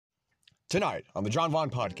Tonight on the John Vaughn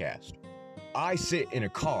podcast, I sit in a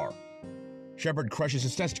car. Shepard crushes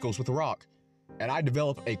his testicles with a rock, and I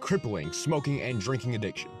develop a crippling smoking and drinking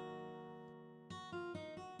addiction.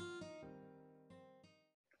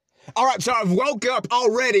 All right, so I've woke up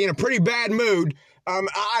already in a pretty bad mood.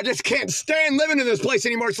 I just can't stand living in this place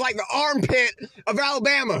anymore. It's like the armpit of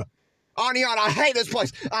Alabama. On and on. I hate this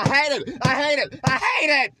place. I hate it. I hate it. I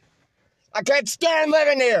hate it. I can't stand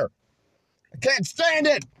living here. I can't stand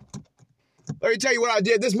it. Let me tell you what I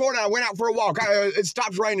did. This morning I went out for a walk. It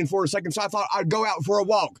stopped raining for a second, so I thought I'd go out for a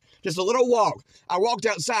walk. Just a little walk. I walked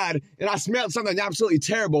outside, and I smelled something absolutely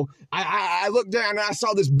terrible. I looked down, and I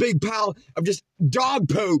saw this big pile of just dog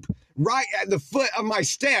poop right at the foot of my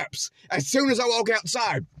steps as soon as I walk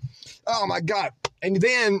outside. Oh, my God. And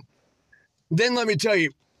then let me tell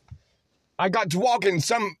you, I got to walking.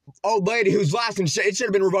 Some old lady whose license, it should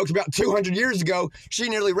have been revoked about 200 years ago. She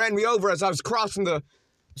nearly ran me over as I was crossing the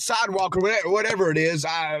sidewalk or whatever it is.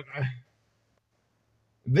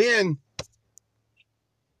 Then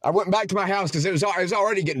I went back to my house because it was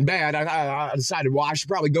already getting bad. I decided, well, I should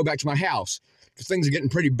probably go back to my house because things are getting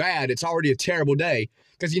pretty bad. It's already a terrible day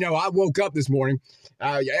because, I woke up this morning.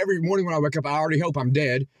 Every morning when I wake up, I already hope I'm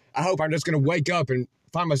dead. I hope I'm just going to wake up and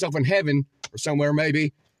find myself in heaven or somewhere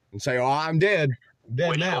maybe and say, oh, I'm dead. I'm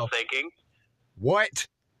dead now. Wishful thinking. What?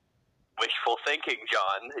 Wishful thinking,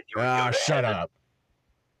 John. Shut up.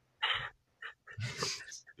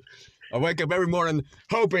 I wake up every morning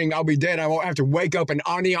hoping I'll be dead. I won't have to wake up in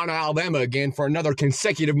Indiana, Alabama again for another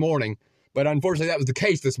consecutive morning. But unfortunately, that was the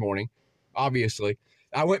case this morning, obviously.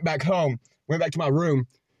 I went back home, went back to my room,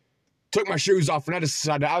 took my shoes off, and I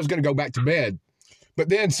decided I was going to go back to bed. But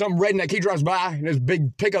then some redneck, he drives by in his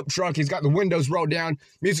big pickup truck. He's got the windows rolled down.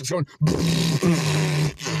 Music's going,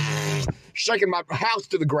 shaking my house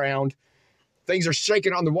to the ground. Things are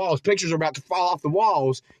shaking on the walls. Pictures are about to fall off the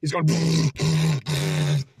walls. He's going,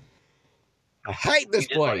 I hate this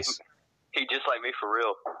place. He just like me for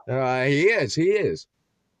real. He is.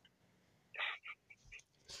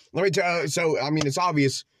 Let me tell you, it's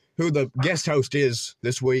obvious who the guest host is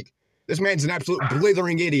this week. This man's an absolute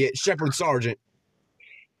blithering idiot, Shepard Sargent.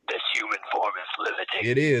 This human form is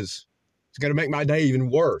limiting. It is. It's going to make my day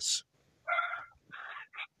even worse.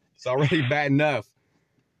 It's already bad enough.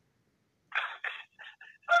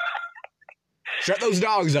 Shut those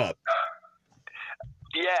dogs up.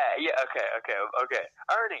 Yeah, okay.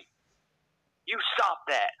 Ernie, you stop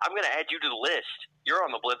that. I'm going to add you to the list. You're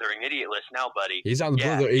on the Blithering Idiot list now, buddy. He's on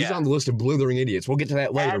the list of Blithering Idiots. We'll get to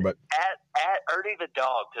that later, but add Ernie the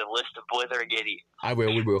dog to the list of Blithering Idiots.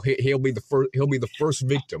 We will. He'll be the first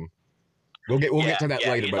victim. We'll get to that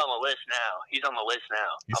later. He's on the list now. He's on the list.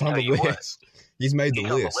 He's on the list. He's made the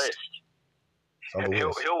list. On the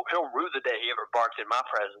list. He'll rue the day he ever barked in my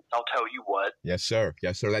presence. I'll tell you what. Yes, sir.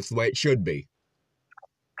 That's the way it should be.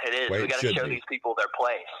 It is. We got to show these people their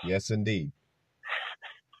place. Yes, indeed.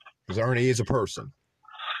 Because Ernie is a person.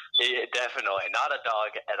 Yeah, definitely. Not a dog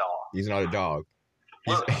at all. He's not a dog.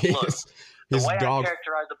 Look, the way I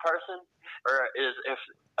characterize a person is if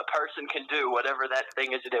a person can do whatever that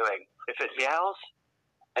thing is doing. If it meows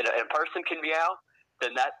and a person can meow,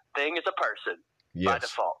 then that thing is a person by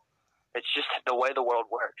default. It's just the way the world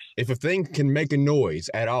works. If a thing can make a noise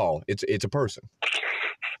at all, it's a person.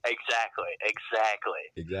 Exactly.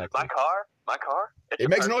 My car. It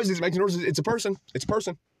makes noises. It makes noises. It's a person. It's a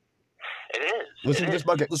person. It is. Listen to this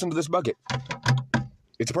bucket.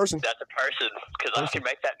 It's a person. That's a person because I can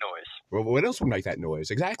make that noise. Well, what else would make that noise?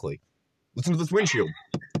 Exactly. Listen to this windshield.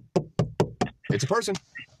 It's a person.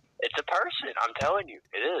 It's a person. I'm telling you,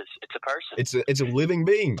 it is. It's a person. It's a living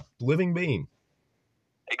being. Living being.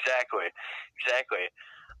 Exactly.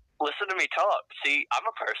 Listen to me talk. See, I'm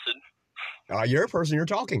a person. You're a person. You're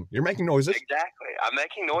talking. You're making noises. Exactly. I'm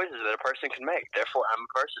making noises that a person can make. Therefore, I'm a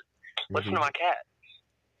person. Listen to my cat.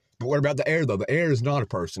 But what about the air, though? The air is not a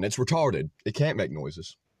person. It's retarded. It can't make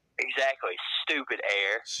noises. Exactly. Stupid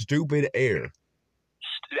air.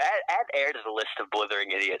 Add air to the list of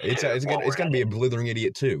Blithering Idiots. It's going to be a Blithering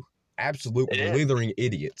Idiot, too. Absolute Blithering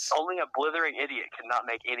Idiots. Only a Blithering Idiot cannot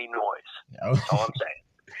make any noise. That's all I'm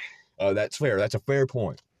saying. That's fair. That's a fair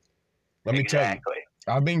point. Let me tell you.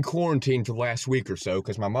 I've been quarantined for the last week or so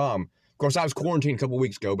because my mom, of course, I was quarantined a couple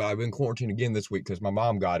weeks ago, but I've been quarantined again this week because my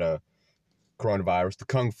mom got a coronavirus, the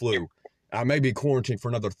Kung flu. I may be quarantined for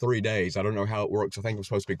another 3 days. I don't know how it works. I think I'm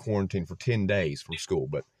supposed to be quarantined for 10 days from school,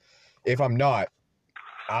 but if I'm not,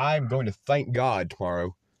 I'm going to thank God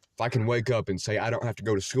tomorrow if I can wake up and say I don't have to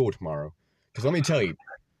go to school tomorrow. Because let me tell you,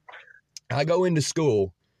 I go into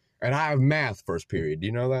school and I have math first period. Do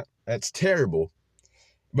you know that? That's terrible.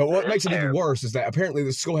 But what makes it even worse is that apparently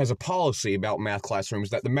the school has a policy about math classrooms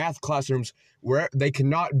that the math classrooms, where they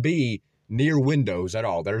cannot be near windows at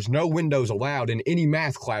all. There's no windows allowed in any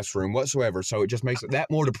math classroom whatsoever, so it just makes it that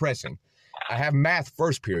more depressing. I have math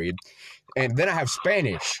first period, and then I have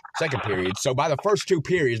Spanish second period. So by the first two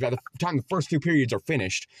periods, by the time the first two periods are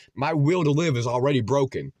finished, my will to live is already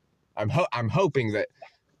broken. I'm hoping that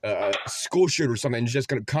a school shooter or something is just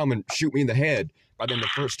going to come and shoot me in the head by then the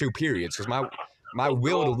first two periods, because my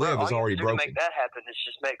will to live is already broken. To make that happen is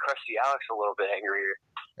just make Krusty Alex a little bit angrier.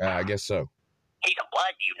 I guess so. He's a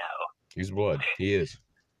blood, you know. He's blood. He is.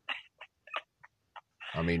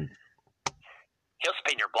 I mean, he'll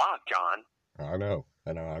spin your block, John. I know.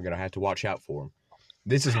 I'm going to have to watch out for him.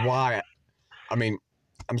 This is why, I'm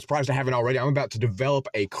surprised I haven't already. I'm about to develop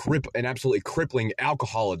an absolutely crippling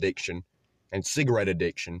alcohol addiction and cigarette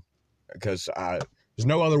addiction because there's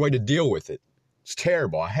no other way to deal with it. It's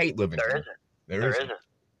terrible. I hate living here. There isn't.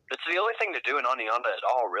 It's the only thing to do in Oneonta at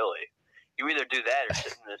all, really. You either do that or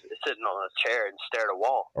sitting on a chair and stare at a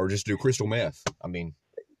wall. Or just do crystal meth.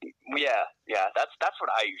 Yeah, that's what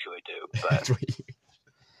I usually do. But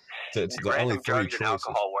it's the only three drugs choices. And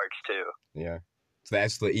alcohol works too. Yeah, so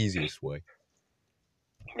that's the easiest way.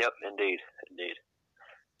 Yep, indeed.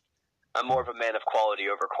 I'm more of a man of quality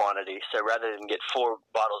over quantity. So rather than get 4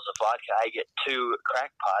 bottles of vodka, I get 2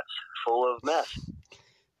 crack pots full of meth.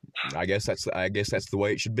 I guess that's the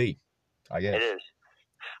way it should be. I guess it is.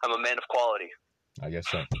 I'm a man of quality. I guess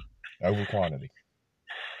so. Over quantity.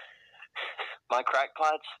 My crack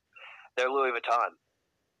pots, they're Louis Vuitton.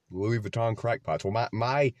 Louis Vuitton crack pots. Well,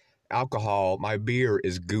 my alcohol, my beer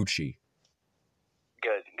is Gucci.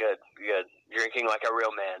 Good. Drinking like a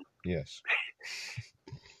real man. Yes.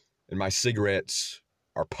 And my cigarettes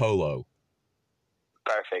are Polo.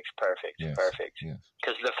 Perfect. Yes. Perfect. Yes.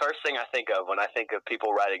 Because the first thing I think of when I think of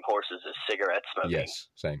people riding horses is cigarette smoking. Yes,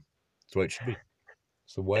 same. That's the way it should be.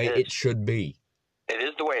 It's the way it should be. It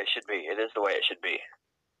is the way it should be. It is the way it should be.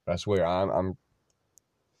 I swear, I'm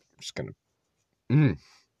just gonna.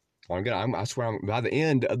 I swear, by the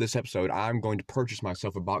end of this episode, I'm going to purchase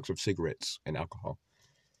myself a box of cigarettes and alcohol.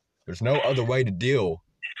 There's no other way to deal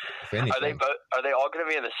with anything. Are they all going to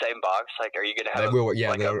be in the same box? Like, are you going to have? They will.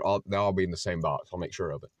 Yeah, they'll all be in the same box. I'll make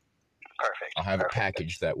sure of it. Perfect. I'll have it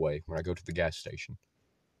packaged that way when I go to the gas station.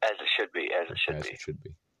 As it should be. As it should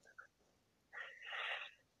be.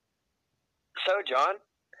 So, John,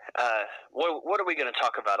 what are we going to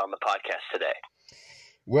talk about on the podcast today?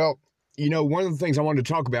 Well, one of the things I wanted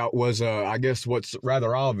to talk about was, I guess, what's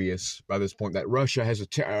rather obvious by this point, that Russia has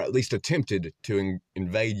at least attempted to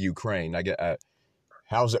invade Ukraine.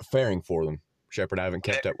 How's it faring for them, Shepard? I haven't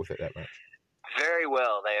kept up with it that much. Very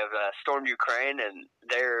well. They have stormed Ukraine, and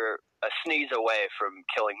they're a sneeze away from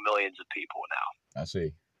killing millions of people now. I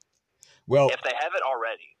see. Well, if they haven't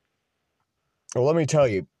already. Well, let me tell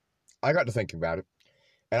you, I got to thinking about it,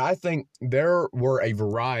 and I think there were a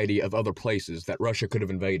variety of other places that Russia could have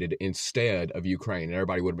invaded instead of Ukraine, and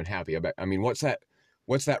everybody would have been happy. What's that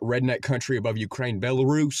redneck country above Ukraine?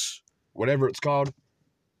 Belarus? Whatever it's called?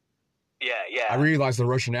 Yeah. I realize the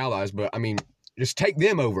Russian allies, but, just take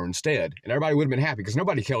them over instead, and everybody would have been happy, because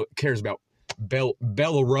nobody cares about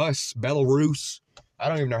Belarus. I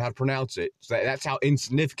don't even know how to pronounce it. So that's how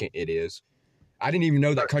insignificant it is. I didn't even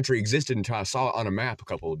know that country existed until I saw it on a map a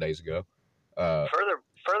couple of days ago.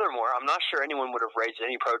 Furthermore, I'm not sure anyone would have raised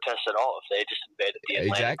any protests at all if they just invaded the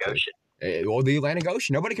Atlantic Ocean. Well, the Atlantic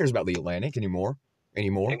Ocean. Nobody cares about the Atlantic anymore.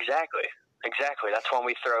 Exactly. That's why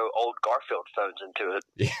we throw old Garfield phones into it.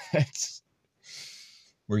 Yes.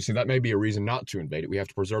 Well, you see, that may be a reason not to invade it. We have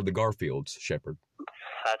to preserve the Garfields, Shepard.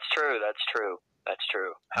 That's true.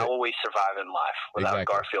 How will we survive in life without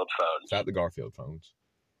Garfield phones? Without the Garfield phones.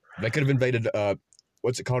 They could have invaded,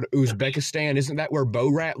 what's it called? Uzbekistan. Isn't that where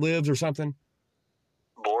Borat lives or something?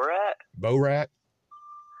 Borat?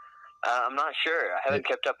 I'm not sure. I haven't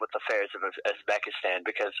kept up with the affairs of Uzbekistan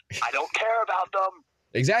because I don't care about them.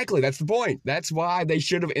 Exactly. That's the point. That's why they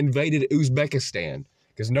should have invaded Uzbekistan,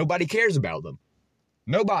 because nobody cares about them.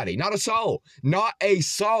 Nobody. Not a soul. Not a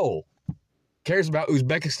soul cares about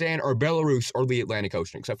Uzbekistan or Belarus or the Atlantic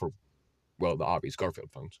Ocean, except for, well, the obvious Garfield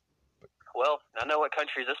phones. Well, I know what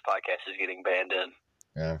country this podcast is getting banned in.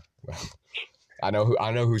 Yeah, well, I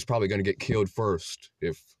know who's probably going to get killed first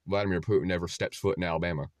if Vladimir Putin ever steps foot in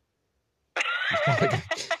Alabama.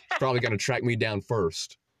 He's probably going to track me down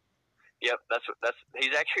first. Yep,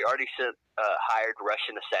 he's actually already sent hired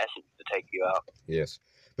Russian assassins to take you out. Yes,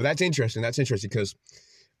 but that's interesting. Because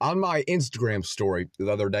on my Instagram story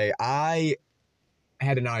the other day, I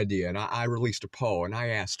had an idea, and I released a poll, and I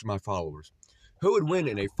asked my followers, who would win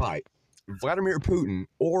in a fight, Vladimir Putin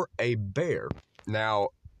or a bear? Now,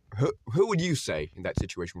 Who would you say in that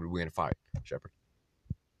situation would win a fight, Shepard?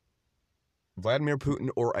 Vladimir Putin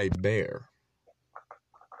or a bear?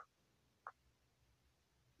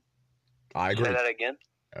 I agree. Say that again?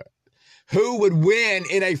 Who would win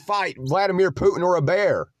in a fight, Vladimir Putin or a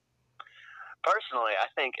bear? Personally, I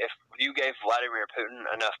think if you gave Vladimir Putin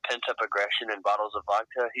enough pent-up aggression and bottles of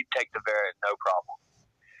vodka, he'd take the bear no problem.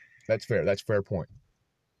 That's fair. That's a fair point.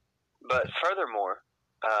 But furthermore,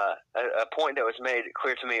 a point that was made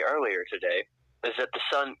clear to me earlier today is that the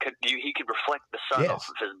sun he could reflect the sun off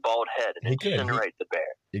of his bald head and incinerate the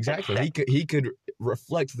bear. Exactly. He could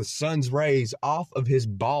reflect the sun's rays off of his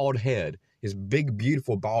bald head, his big,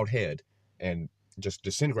 beautiful bald head, and just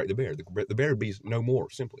disintegrate the bear. The bear would be no more,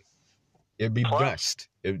 simply. It'd be dust.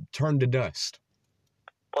 It would turn to dust.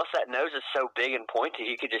 Plus, that nose is so big and pointy,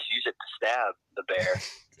 he could just use it to stab the bear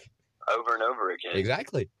over and over again.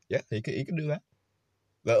 Exactly. Yeah, he could do that.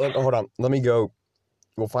 Hold on. Let me go.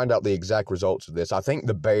 We'll find out the exact results of this. I think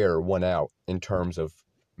the bear won out in terms of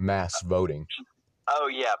mass voting. Oh,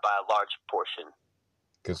 yeah, by a large portion.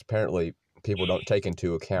 Because apparently people don't take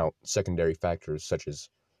into account secondary factors such as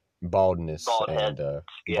baldness and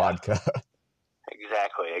vodka.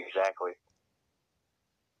 Exactly.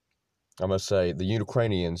 I must say, the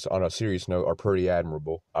Ukrainians, on a serious note, are pretty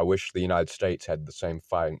admirable. I wish the United States had the same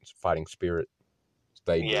fighting spirit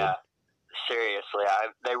they did. Yeah, seriously.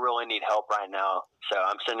 They really need help right now. So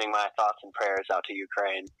I'm sending my thoughts and prayers out to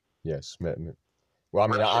Ukraine. Yes. Well, I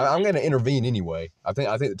mean, I'm going to intervene anyway. I think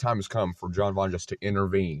the time has come for John Vaughn just to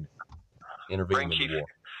intervene. Bring in the war.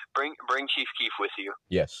 Bring Chief Keef with you.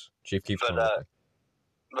 Yes, Chief Keef's coming with me.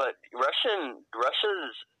 But Russians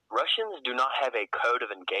do not have a code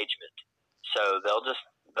of engagement, so they'll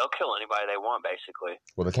kill anybody they want, basically.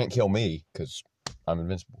 Well, they can't kill me because I'm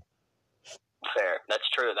invincible. Fair. That's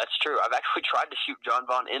true. I've actually tried to shoot John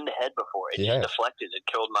Vaughn in the head before. It just deflected and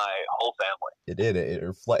killed my whole family. It did.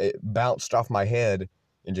 It bounced off my head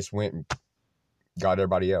and just went and got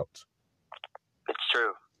everybody else. It's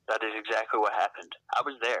true. That is exactly what happened. I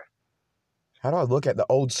was there. How do I look at the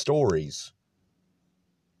old stories?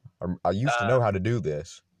 I used to know how to do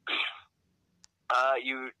this.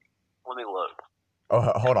 Let me look. Oh,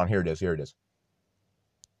 hold on. Here it is.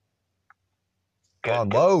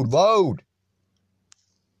 Come on, load.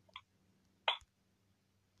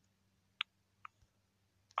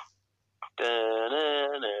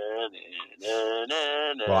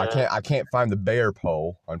 Well, I can't find the bear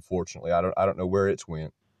poll, unfortunately. I don't know where it's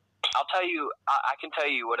went. I'll tell you. I can tell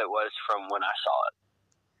you what it was from when I saw it.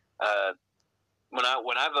 When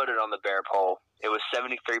I voted on the bear poll, it was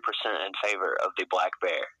 73% in favor of the black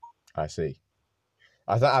bear. I see.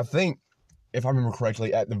 I think, if I remember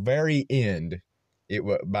correctly, at the very end, it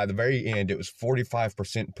was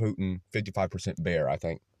 45% Putin, 55% bear. I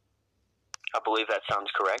think. I believe that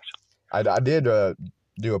sounds correct. I did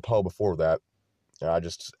do a poll before that. I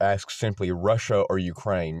just asked simply Russia or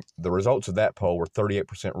Ukraine. The results of that poll were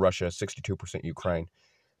 38% Russia, 62% Ukraine.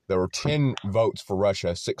 There were 10 votes for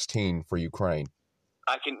Russia, 16 for Ukraine.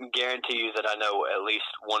 I can guarantee you that I know at least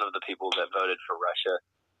one of the people that voted for Russia.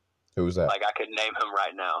 Who was that? Like, I could name him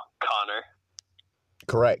right now. Connor.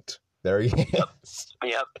 Correct. There he is.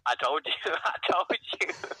 Yep. I told you.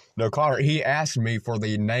 No, Connor, he asked me for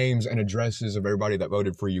the names and addresses of everybody that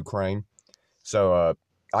voted for Ukraine. So,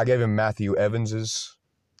 I gave him Matthew Evans's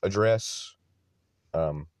address.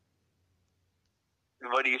 What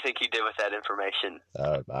do you think he did with that information?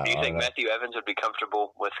 Do you think Matthew Evans would be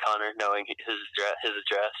comfortable with Connor knowing his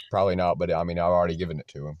address? Probably not, but I mean, I've already given it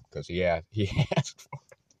to him because he asked for it.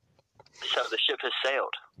 So the ship has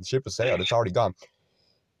sailed. The ship has sailed. It's already gone.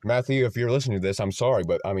 Matthew, if you're listening to this, I'm sorry,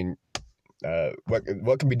 but I mean,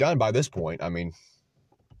 what can be done by this point? I mean,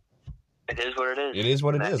 it is what it is. It is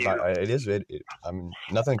what it is. I mean,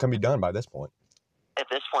 nothing can be done by this point. At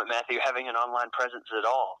this point, Matthew, having an online presence at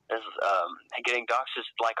all is getting doxxed is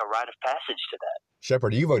like a rite of passage to that.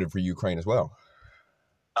 Shepard, you voted for Ukraine as well.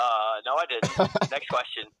 No, I didn't. Next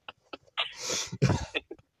question.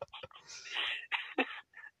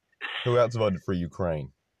 Who else voted for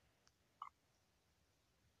Ukraine?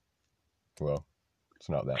 Well, it's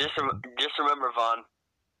not that. Just remember, Vaughn,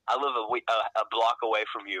 I live a block away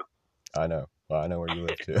from you. I know. Well, I know where you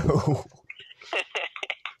live too.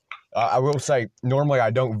 I will say, normally I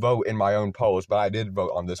don't vote in my own polls, but I did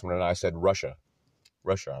vote on this one, and I said Russia.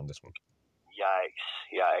 Russia on this one.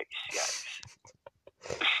 Yikes.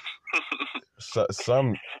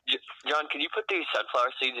 Some... John, can you put these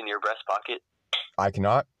sunflower seeds in your breast pocket? I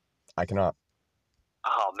cannot.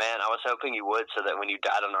 Oh, man, I was hoping you would so that when you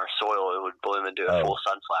died on our soil, it would bloom into a full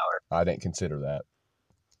sunflower. I didn't consider that.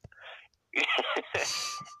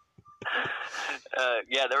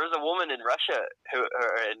 Yeah, there was a woman in Russia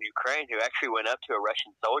or in Ukraine who actually went up to a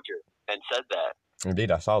Russian soldier and said that.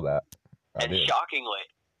 Indeed, I saw that. And shockingly,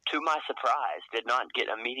 to my surprise, did not get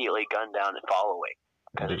immediately gunned down and following.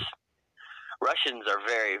 Because Russians are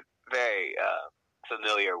very, very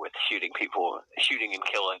familiar with shooting and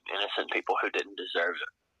killing innocent people who didn't deserve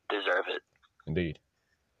it. Indeed.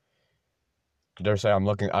 I dare say I'm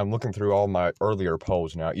looking through all my earlier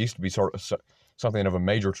polls now. It used to be sort of something of a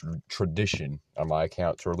major tradition on my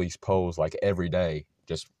account to release polls like every day,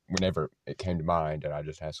 just whenever it came to mind, and I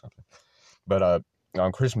just asked something. But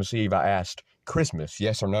on Christmas Eve, I asked, Christmas,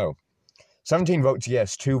 yes or no? 17 votes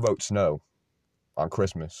yes, 2 votes no on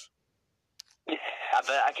Christmas. I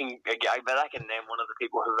bet I can name one of the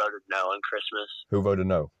people who voted no on Christmas. Who voted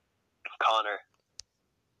no? Connor.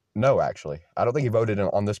 No, actually. I don't think he voted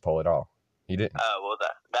on this poll at all. He didn't. Oh, well,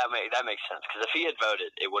 that makes sense, because if he had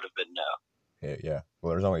voted, it would have been no. Yeah.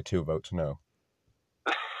 Well, there's only 2 votes no.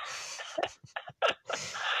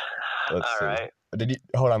 Let's see. Right.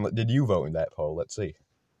 Hold on. Did you vote in that poll? Let's see.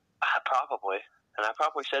 Probably. And I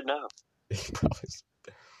probably said no.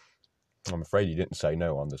 I'm afraid you didn't say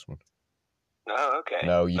no on this one. Oh, okay.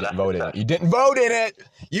 No, you didn't vote in it. You didn't vote in it!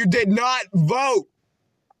 You did not vote!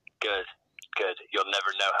 Good. You'll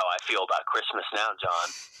never know how I feel about Christmas now, John.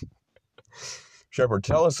 Shepard,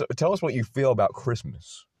 tell us what you feel about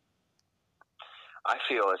Christmas. I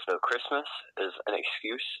feel as though Christmas is an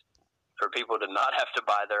excuse for people to not have to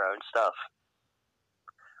buy their own stuff,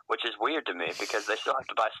 which is weird to me because they still have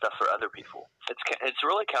to buy stuff for other people. It's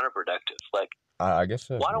really counterproductive. Like, I guess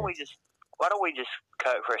so. Why don't we just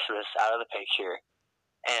cut Christmas out of the picture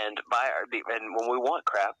and and when we want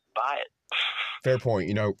crap, buy it. Fair point.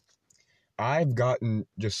 You know, I've gotten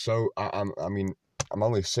just so I'm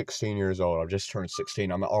only 16 years old. I've just turned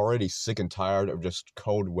 16. I'm already sick and tired of just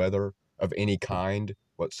cold weather of any kind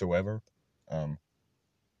whatsoever. I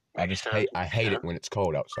hate it when it's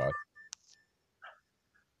cold outside.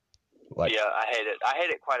 Like, yeah, I hate it. I hate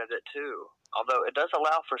it quite a bit too. Although it does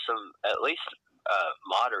allow for some at least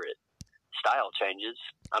moderate style changes.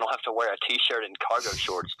 I don't have to wear a t-shirt and cargo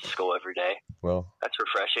shorts to school every day. Well, that's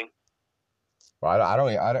refreshing. Well,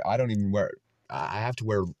 I don't even wear. I have to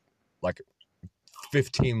wear like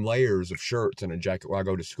 15 layers of shirts and a jacket when I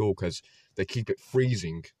go to school because they keep it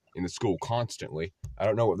freezing in the school constantly. I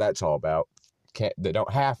don't know what that's all about. They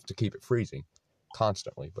don't have to keep it freezing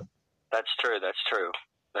constantly, but that's true.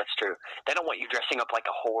 They don't want you dressing up like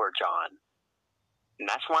a whore, John. And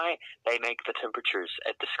that's why they make the temperatures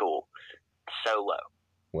at the school so low.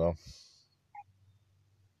 Well,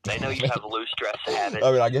 they know you have loose dress habits.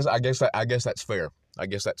 I mean, I guess that's fair. I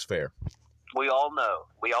guess that's fair. We all know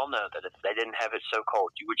that if they didn't have it so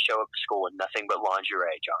cold, you would show up to school in nothing but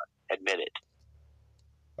lingerie, John. Admit it.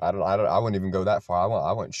 I wouldn't even go that far.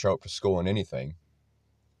 I wouldn't show up to school in anything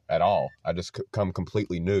at all. I just come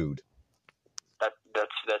completely nude.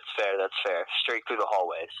 That's fair. Straight through the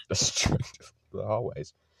hallways. Straight through the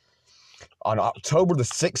hallways. On October the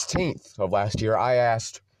 16th of last year, I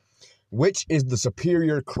asked, which is the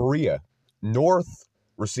superior Korea? North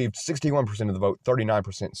received 61% of the vote,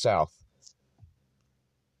 39% South.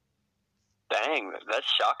 Dang, that's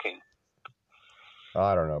shocking.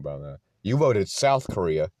 I don't know about that. You voted South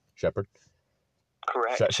Korea, Shepard.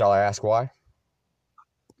 Correct. Shall I ask why?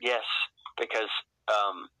 Yes, because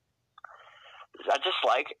I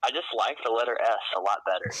just like the letter S a lot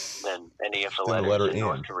better than any of the letters in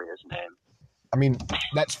North Korea's name. I mean,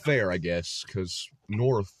 that's fair, I guess, because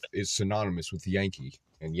North is synonymous with Yankee,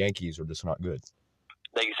 and Yankees are just not good.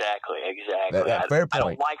 Exactly. Fair point. I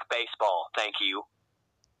don't like baseball, thank you.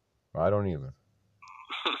 I don't either.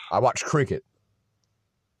 I watch cricket.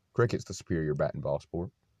 Cricket's the superior bat and ball sport.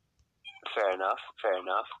 Fair enough.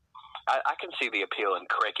 I can see the appeal in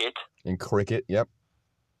cricket. In cricket, yep.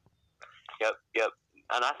 Yep.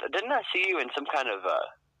 And didn't I see you in some kind of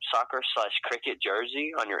soccer/cricket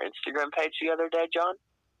jersey on your Instagram page the other day, John?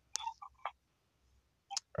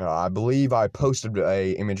 I believe I posted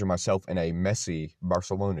an image of myself in a Messi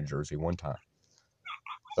Barcelona jersey one time.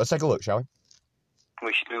 Let's take a look, shall we?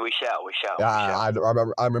 We shall. I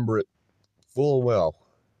remember it full well.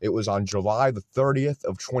 It was on July the 30th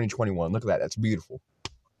of 2021. Look at that. That's beautiful.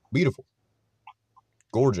 Beautiful.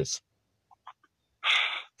 Gorgeous.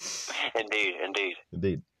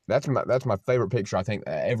 Indeed. That's my favorite picture I think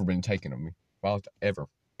that ever been taken of me. Well, ever.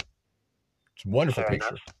 It's a wonderful picture.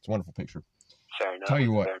 Enough. It's a wonderful picture. Fair enough. Tell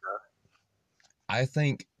you what. I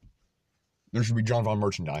think there should be John Vaughn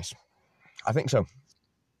merchandise. I think so.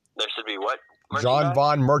 There should be what? John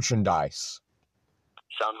Vaughn merchandise.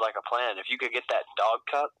 Sounds like a plan. If you could get that dog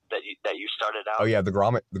cup that you started out. Oh yeah, the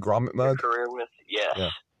grommet mug. Career with, yes. Yeah.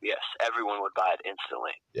 Yes, everyone would buy it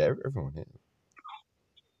instantly. Yeah, everyone would.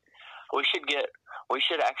 We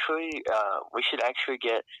should actually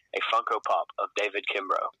get a Funko Pop of David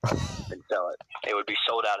Kimbrough and sell it. It would be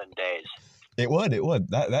sold out in days. It would.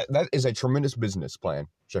 That is a tremendous business plan,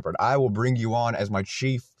 Shepard. I will bring you on as my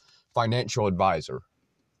chief financial advisor.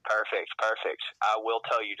 Perfect. I will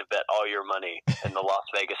tell you to bet all your money in the Las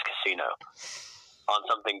Vegas casino on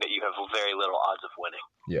something that you have very little odds of winning.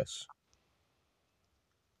 Yes.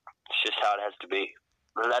 It's just how it has to be.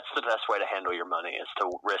 That's the best way to handle your money, is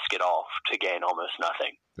to risk it all to gain almost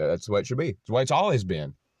nothing. That's the way it should be. It's the way it's always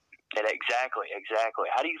been. And exactly.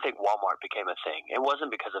 How do you think Walmart became a thing? It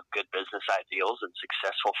wasn't because of good business ideals and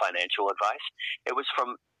successful financial advice. It was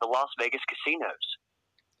from the Las Vegas casinos.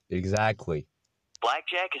 Exactly.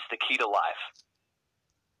 Blackjack is the key to life.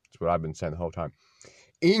 That's what I've been saying the whole time.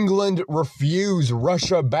 England refuse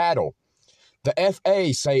Russia battle. The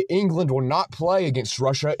FA say England will not play against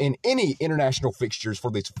Russia in any international fixtures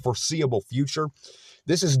for the foreseeable future.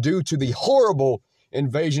 This is due to the horrible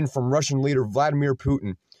invasion from Russian leader Vladimir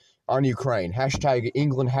Putin on Ukraine. Hashtag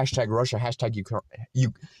England, hashtag Russia, hashtag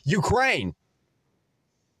Ukraine.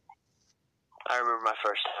 I remember my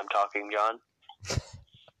first time talking, John.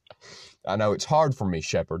 I know it's hard for me,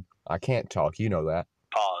 Shepard. I can't talk. You know that.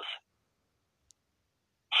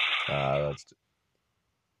 Pause.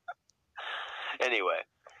 Anyway,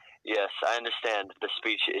 yes, I understand the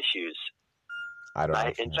speech issues.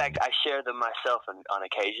 In fact, I share them myself on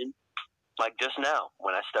occasion, like just now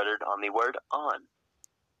when I stuttered on the word "on."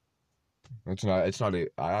 I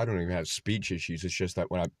don't even have speech issues. It's just that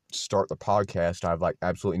when I start the podcast, I have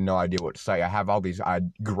absolutely no idea what to say. I have all these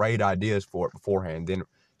great ideas for it beforehand. Then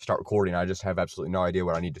start recording, I just have absolutely no idea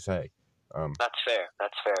what I need to say. That's fair.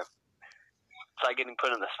 It's like getting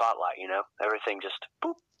put in the spotlight, Everything just,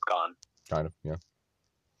 boop, gone. Kind of, yeah.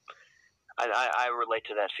 I relate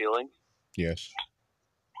to that feeling. Yes.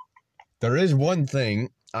 There is one thing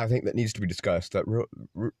I think that needs to be discussed, that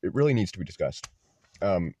it really needs to be discussed.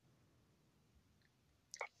 I'm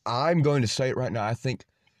going to say it right now. I think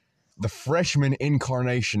the freshman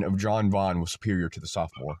incarnation of John Vaughn was superior to the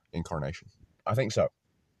sophomore incarnation. I think so.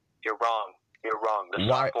 You're wrong. The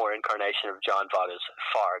sophomore incarnation of John Vaughn is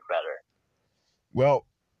far better. Well,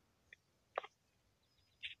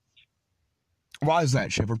 why is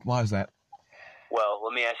that, Shepard? Why is that? Well,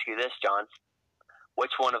 let me ask you this, John.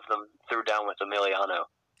 Which one of them threw down with Emiliano?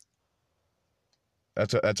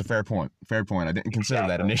 That's a fair point. I didn't consider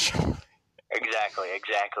that initially. Exactly.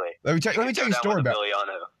 Let me tell you a story about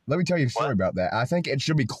Emiliano. Let me tell you a story about that. I think it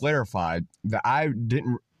should be clarified that I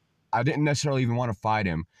didn't necessarily even want to fight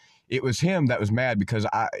him. It was him that was mad because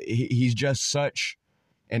he's just such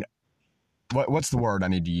an what's the word I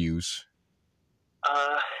need to use?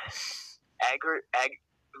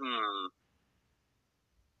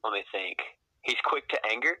 Let me think. He's quick to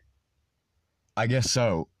anger? I guess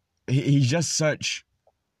so. He's just such.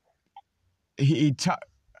 I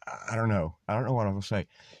don't know. I don't know what I will say.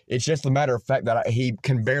 It's just a matter of fact that he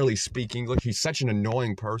can barely speak English. He's such an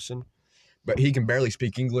annoying person, but he can barely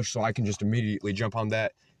speak English, so I can just immediately jump on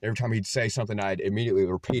that. Every time he'd say something, I'd immediately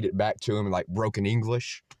repeat it back to him in broken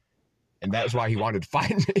English, and that's why he wanted to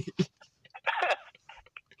fight me.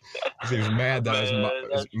 He was mad that I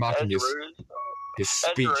was mocking his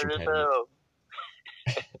speech impediment.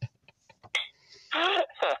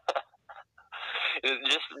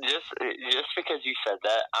 Just because you said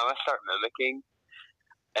that, I'm gonna start mimicking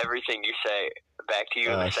everything you say back to you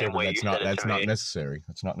in the same way you said it to me. That's not necessary.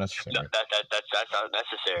 That's not necessary. No, that's not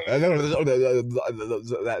necessary. That's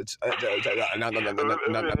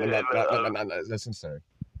necessary.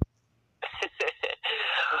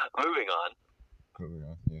 Moving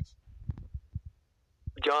on. Yes.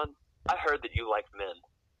 John, I heard that you like men.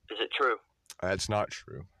 Is it true? That's not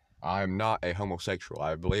true. I am not a homosexual.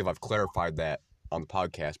 I believe I've clarified that on the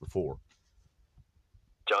podcast before.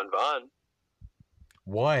 John Vaughn.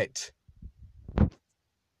 What? I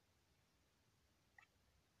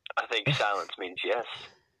think silence means yes.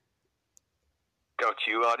 Don't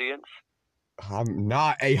you, audience? I'm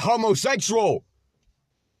not a homosexual.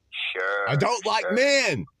 Sure. I don't like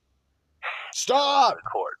men. Stop.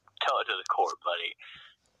 Tell it to the court, buddy.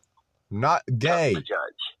 Not gay. Tell the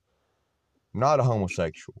judge. Not a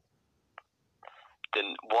homosexual.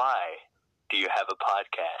 Then why do you have a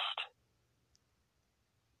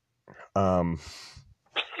podcast?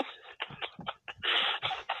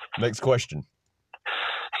 Next question.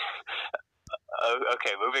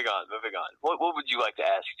 Okay, moving on. What would you like to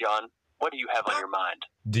ask, John? What do you have on your mind?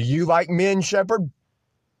 Do you like men, Shepard?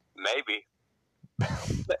 Maybe.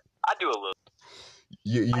 I do a little.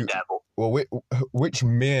 I dabble. Well, which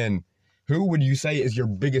men Who would you say is your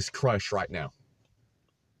biggest crush right now?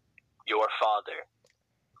 Your father.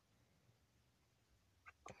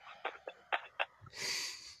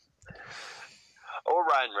 Or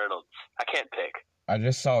Ryan Reynolds. I can't pick. I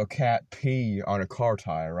just saw a cat pee on a car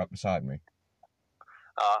tire right beside me.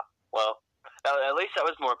 Well, at least that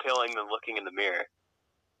was more appealing than looking in the mirror.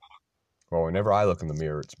 Well, whenever I look in the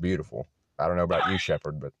mirror, it's beautiful. I don't know about you,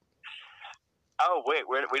 Shepard, but... Oh, wait,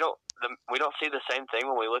 we don't see the same thing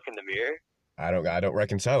when we look in the mirror? I don't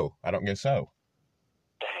reckon so. I don't guess so.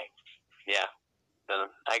 Dang. Yeah.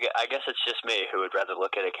 I guess it's just me who would rather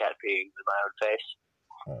look at a cat peeing than my own face.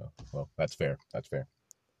 Oh, well, that's fair. That's fair.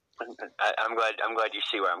 I'm glad you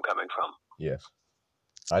see where I'm coming from. Yes.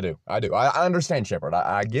 I do. I understand, Shepard.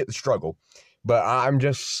 I get the struggle, but I'm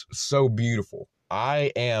just so beautiful.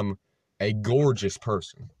 I am a gorgeous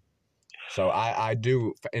person. So I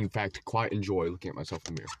do, in fact, quite enjoy looking at myself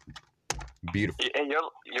in the mirror. Beautiful. And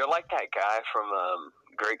you're like that guy from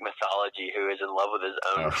Greek mythology who is in love with his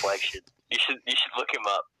own reflection. You should look him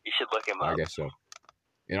up. You should look him up. I guess so.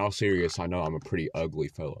 In all seriousness, I know I'm a pretty ugly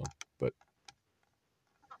fellow, but...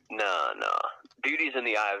 No. Beauty's in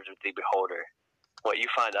the eye of the beholder. What you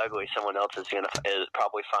find ugly, someone else is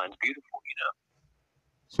probably finds beautiful,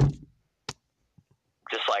 you know?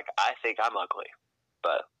 Just like I think I'm ugly,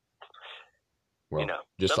 but... Well, you know,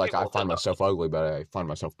 just like I find myself ugly, but I find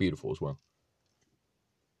myself beautiful as well.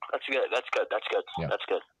 That's good. Yeah. That's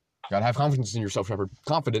good. Gotta have confidence in yourself, Shepard.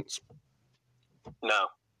 Confidence. No.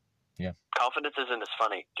 Yeah. Confidence isn't as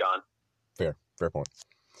funny, John. Fair point.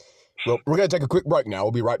 Well, we're gonna take a quick break now.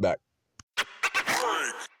 We'll be right back.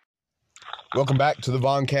 Welcome back to the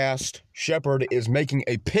Vaughncast. Shepard is making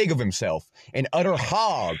a pig of himself, an utter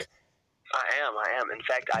hog. I am. In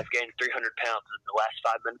fact, I've gained 300 pounds in the last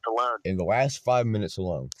 5 minutes alone. In the last 5 minutes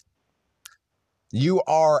alone. You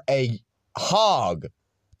are a hog.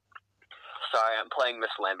 Sorry, I'm playing Miss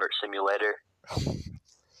Lambert Simulator.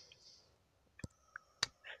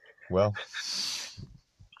 Well,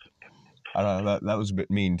 I don't know. That was a bit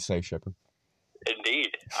mean to say, Shepard.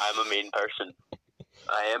 Indeed. I'm a mean person.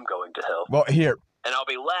 I am going to hell. Well, here. And I'll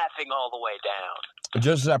be laughing all the way down.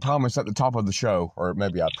 Just as I promised at the top of the show, or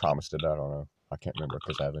maybe I promised it, I don't know. I can't remember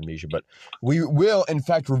because I have amnesia, but we will, in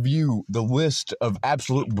fact, review the list of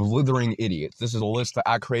absolute blithering idiots. This is a list that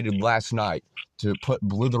I created last night to put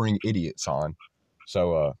blithering idiots on.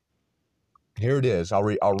 So, here it is. I'll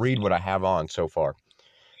read what I have on so far.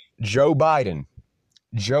 Joe Biden,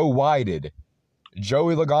 Joe Whited,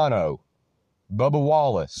 Joey Logano, Bubba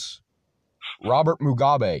Wallace, Robert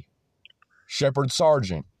Mugabe, Shepard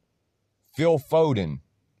Sargent, Phil Foden,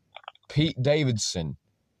 Pete Davidson,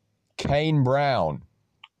 Kane Brown,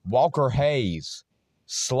 Walker Hayes,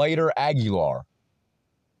 Slater Aguilar.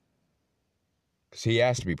 Because he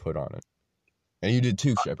has to be put on it. And you did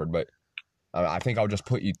too, Shepard, but I think I'll just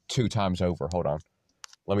put you 2 times over. Hold on.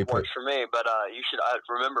 Let me put... Works for me, but you should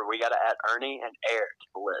remember, we got to add Ernie and Air to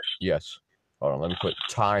the list. Yes. Hold on, let me put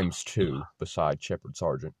 ×2 beside Shepard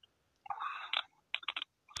Sargent.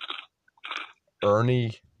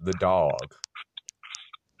 Ernie the dog.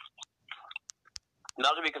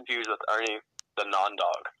 Not to be confused with Ernie the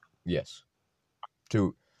non-dog. Yes. They're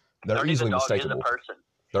Ernie easily the dog mistakable. is a person.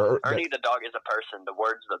 Ernie the dog is a person. The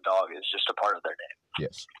words the dog is just a part of their name.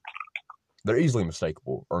 Yes. They're easily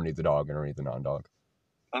mistakable, Ernie the dog and Ernie the non-dog.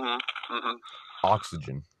 Mm-hmm. Mm-hmm.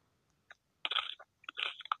 Oxygen.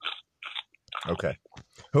 Okay.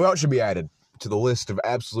 Who else should be added to the list of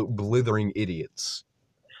absolute blithering idiots?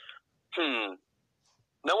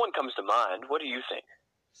 No one comes to mind. What do you think?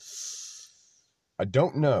 I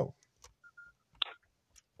don't know.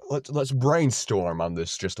 Let's brainstorm on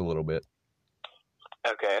this just a little bit.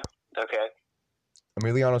 Okay.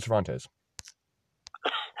 Emiliano Cervantes.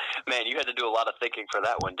 Man, you had to do a lot of thinking for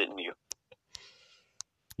that one, didn't you?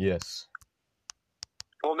 Yes.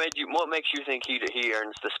 What makes you think he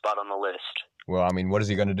earns the spot on the list? Well, I mean, what is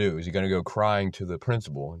he going to do? Is he going to go crying to the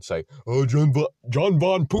principal and say, "Oh, John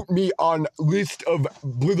Vaughn put me on list of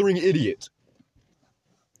blithering idiots"?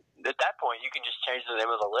 At that point, you can just change the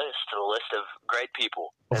name of the list to the list of great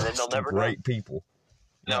people, and then they'll never know. Great people.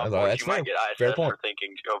 No, of course, you might get ISS for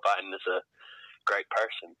thinking Joe Biden is a great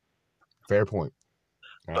person. Fair point.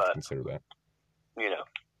 I have to But, consider that. You know.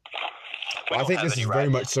 I think this is very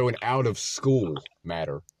much so an out-of-school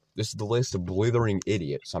matter. This is the list of blithering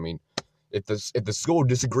idiots. I mean, if the school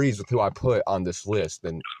disagrees with who I put on this list,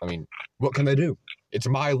 then, I mean, what can they do? It's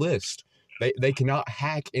my list. They cannot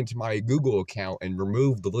hack into my Google account and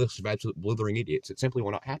remove the list of absolute blithering idiots. It simply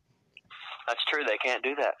will not happen. That's true. They can't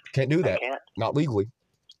do that. Can't do that. They can't. Not legally.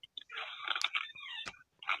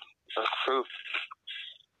 That's true.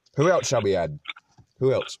 Who else shall we add?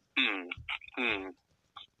 Who else?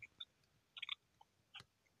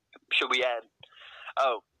 Should we add?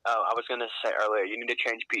 Oh, I was going to say earlier, you need to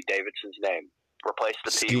change Pete Davidson's name. Replace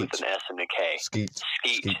the P with an S and a K. Skeet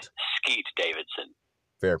Davidson.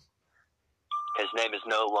 Fair. His name is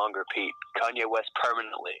no longer Pete. Kanye West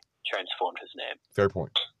permanently transformed his name. Fair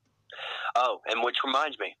point. Oh, and which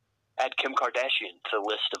reminds me, add Kim Kardashian to the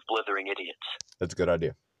list of blithering idiots. That's a good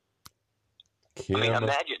idea. I mean,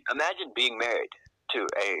 imagine being married to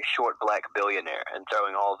a short black billionaire and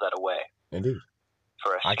throwing all of that away. Indeed.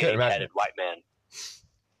 For a skinny-headed white man.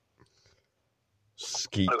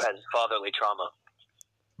 Skeet. Who has fatherly trauma.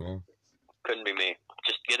 Yeah. Couldn't be me.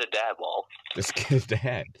 Just get a dad, Wall. Just get a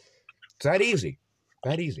dad. It's that easy.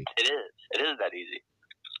 That easy. It is. It is that easy.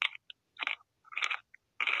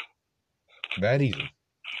 That easy.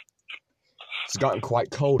 It's gotten quite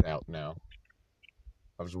cold out now.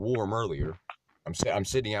 I was warm earlier. I'm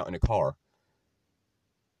sitting out in a car.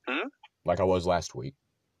 Like I was last week.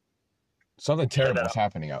 Something terrible is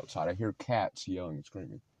happening outside. I hear cats yelling and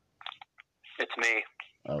screaming. It's me.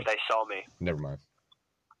 Oh. They saw me. Never mind.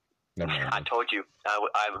 I told you.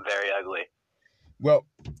 I'm very ugly. Well,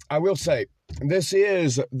 I will say, this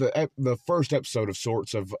is the first episode of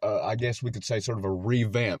sorts of, I guess we could say, sort of a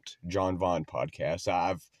revamped John Vaughn podcast.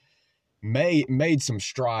 I've made some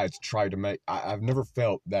strides to try to make... I've never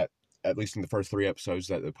felt that, at least in the first 3 episodes,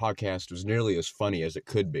 that the podcast was nearly as funny as it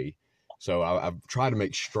could be. So I've tried to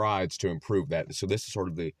make strides to improve that. So this is sort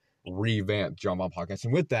of the revamped John Vaughn podcast.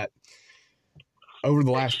 And with that, over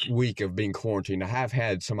the last week of being quarantined, I have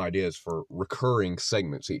had some ideas for recurring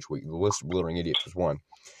segments each week. The List of Blithering Idiots was one.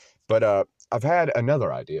 But I've had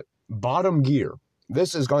another idea. Bottom gear.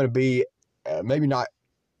 This is going to be, may not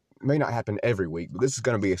happen every week, but this is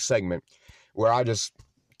going to be a segment where I just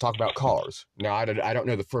talk about cars. Now, I don't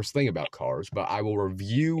know the first thing about cars, but I will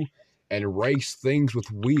review and race things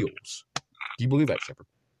with wheels. Do you believe that, Shepard?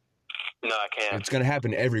 No, I can't. It's going to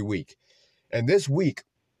happen every week. And this week,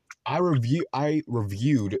 I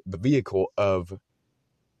reviewed the vehicle of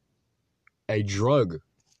a drug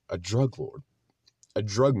lord, a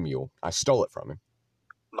drug mule. I stole it from him.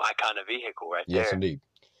 My kind of vehicle right there. Yes, indeed.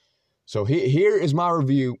 So here is my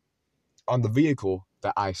review on the vehicle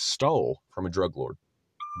that I stole from a drug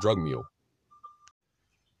mule.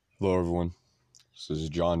 Hello, everyone. This is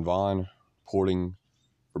John Vaughn reporting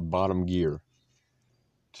for Bottom Gear.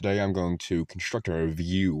 Today I'm going to construct a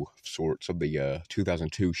review of sorts of the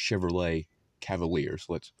 2002 Chevrolet Cavalier.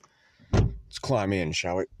 So let's climb in,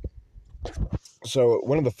 shall we? So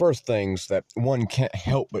one of the first things that one can't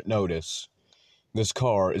help but notice this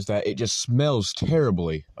car is that it just smells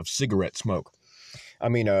terribly of cigarette smoke. I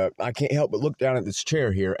mean, I can't help but look down at this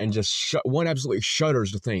chair here and just one absolutely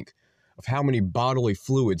shudders to think of how many bodily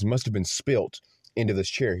fluids must have been spilt into this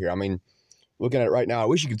chair here. I mean, looking at it right now, I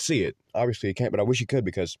wish you could see it. Obviously, you can't, but I wish you could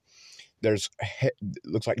because there's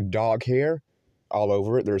looks like dog hair all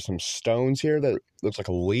over it. There's some stones here that looks like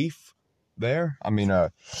a leaf there. I mean,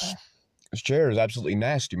 this chair is absolutely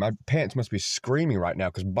nasty. My pants must be screaming right now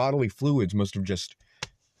because bodily fluids must have just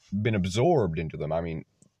been absorbed into them. I mean,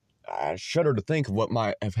 I shudder to think of what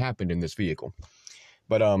might have happened in this vehicle.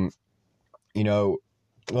 But, you know,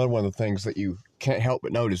 one of the things that you can't help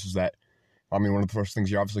but notice is that, I mean, one of the first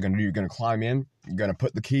things you're obviously going to do, you're going to climb in, you're going to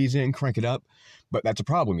put the keys in, crank it up. But that's a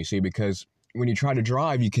problem, you see, because when you try to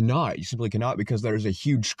drive, you cannot. You simply cannot because there's a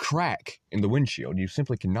huge crack in the windshield. You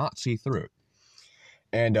simply cannot see through it.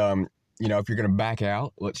 And, you know, if you're going to back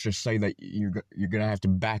out, let's just say that you're going to have to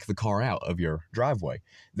back the car out of your driveway.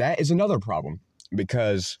 That is another problem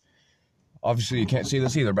because obviously you can't see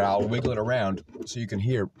this either, but I'll wiggle it around so you can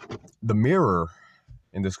hear. The mirror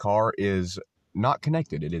in this car is not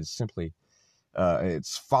connected. It is simply...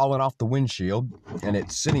 it's fallen off the windshield, and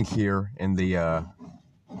it's sitting here in the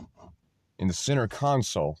center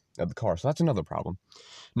console of the car. So that's another problem.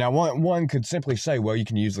 Now, one could simply say, well, you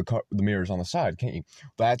can use the mirrors on the side, can't you?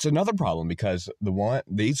 That's another problem because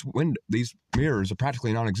these mirrors are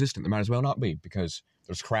practically non-existent. They might as well not be because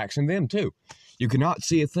there's cracks in them too. You cannot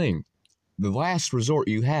see a thing. The last resort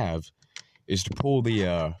you have is to pull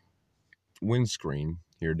the windscreen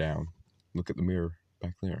here down. Look at the mirror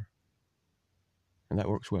back there. And that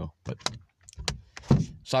works well. But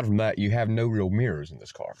aside from that, you have no real mirrors in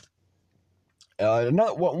this car.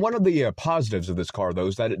 One of the positives of this car, though,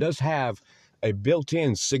 is that it does have a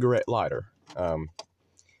built-in cigarette lighter.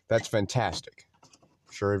 That's fantastic.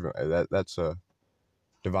 Sure, that's a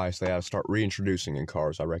device they ought to start reintroducing in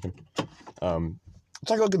cars, I reckon. Let's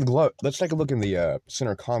take a look at the glove. Let's take a look in the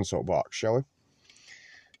center console box, shall we?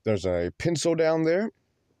 There's a pencil down there,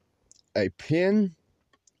 a pen,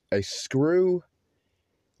 a screw,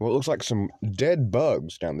 well, it looks like some dead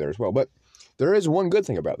bugs down there as well. But there is one good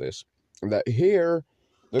thing about this, that here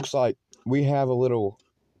looks like we have a little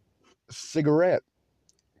cigarette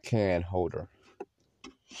can holder.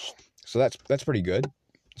 So that's pretty good.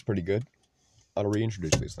 It's pretty good. I'll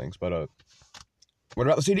reintroduce these things. But what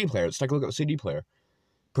about the CD player? Let's take a look at the CD player.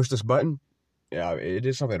 Push this button. Yeah, it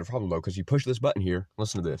is something of a problem though, because you push this button here.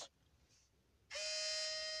 Listen to this.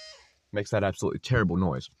 Makes that absolutely terrible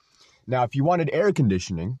noise. Now, if you wanted air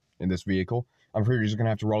conditioning in this vehicle, I'm afraid you're just going to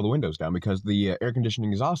have to roll the windows down, because the air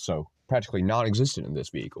conditioning is also practically non-existent in this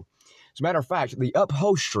vehicle. As a matter of fact, the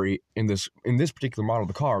upholstery in this particular model of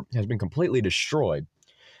the car has been completely destroyed.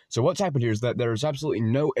 So what's happened here is that there's absolutely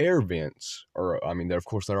no air vents, or I mean, of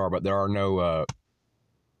course there are, but there are no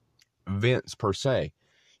vents per se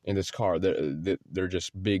in this car. They're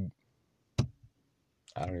just big.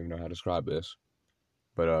 I don't even know how to describe this,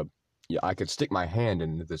 but yeah, I could stick my hand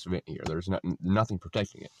into this vent here. There's nothing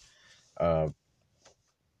protecting it.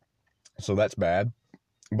 So that's bad.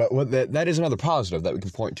 But that is another positive that we can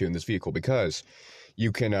point to in this vehicle, because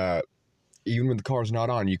you can, even when the car's not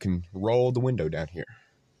on, you can roll the window down here.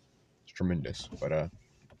 It's tremendous. But,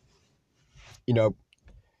 you know,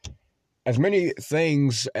 as many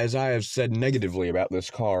things as I have said negatively about this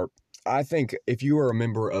car, I think if you were a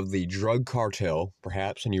member of the drug cartel,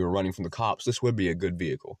 perhaps, and you were running from the cops, this would be a good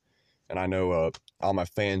vehicle. And I know all my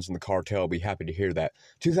fans in the cartel will be happy to hear that.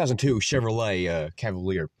 2002 Chevrolet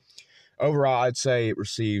Cavalier. Overall, I'd say it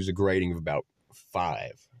receives a grading of about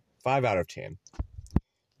 5. 5 out of 10.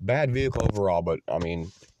 Bad vehicle overall, but, I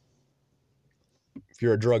mean, if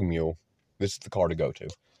you're a drug mule, this is the car to go to.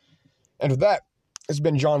 And with that, it's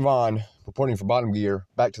been John Vaughn reporting for Bottom Gear.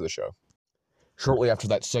 Back to the show. Shortly after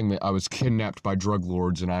that segment, I was kidnapped by drug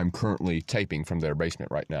lords, and I'm currently taping from their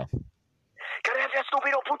basement right now.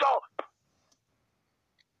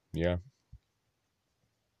 Yeah.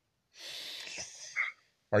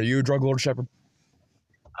 Are you a drug lord, Shepard?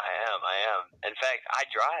 I am. In fact, I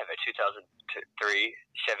drive a 2003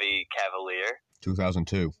 Chevy Cavalier.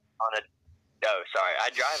 2002. I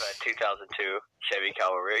drive a 2002 Chevy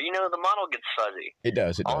Cavalier. You know, the model gets fuzzy. It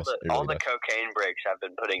does. All the cocaine breaks I've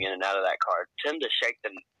been putting in and out of that car tend to shake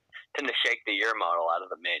the year model out of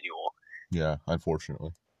the manual. Yeah,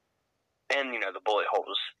 unfortunately. And, you know, the bullet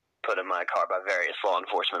holes put in my car by various law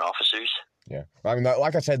enforcement officers. Yeah. I mean,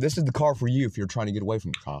 like I said, this is the car for you if you're trying to get away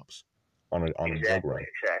from the cops on a drug run.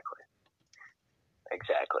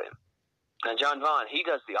 Exactly. Now, John Vaughn, he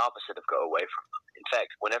does the opposite of go away from them. In fact,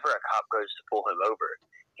 whenever a cop goes to pull him over,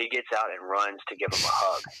 he gets out and runs to give him a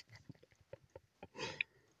hug.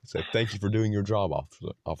 So thank you for doing your job,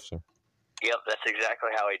 officer. Yep, that's exactly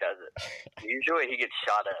how he does it. Usually he gets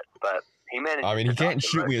shot at, but he manages. I mean, he can't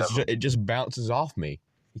shoot me. It just bounces off me.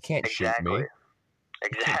 He can't shoot me.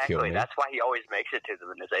 Exactly. That's why he always makes it to them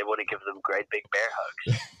and is able to give them great big bear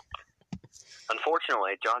hugs.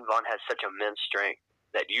 Unfortunately, John Vaughn has such immense strength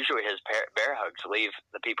that usually his bear hugs leave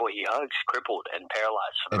the people he hugs crippled and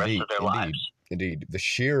paralyzed for the rest of their lives. Indeed. The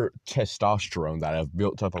sheer testosterone that I've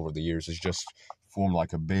built up over the years has just formed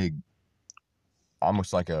like a big,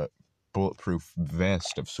 almost like a bulletproof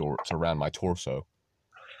vest of sorts around my torso.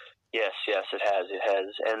 Yes, it has.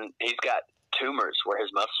 And he's got tumors where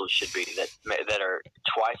his muscles should be that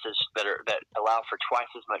allow for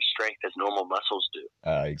twice as much strength as normal muscles do.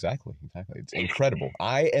 Exactly. It's incredible.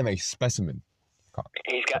 I am a specimen.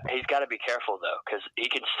 He's got to be careful though, because he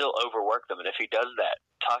can still overwork them, and if he does that,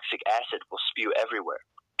 toxic acid will spew everywhere,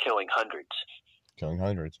 killing hundreds.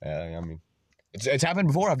 I mean, it's happened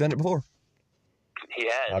before. I've done it before. He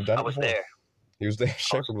has. I've done it before. There. He was there.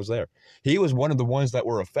 Shepard was there. He was one of the ones that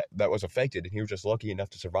was affected, and he was just lucky enough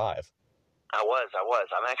to survive. I was.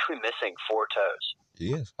 I'm actually missing 4 toes.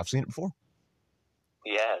 He is. I've seen it before.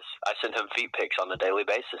 He has. I send him feet pics on a daily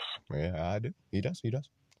basis. Yeah, I do. He does.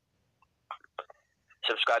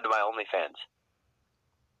 Subscribe to my OnlyFans.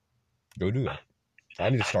 Go do that. I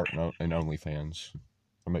need to start an OnlyFans.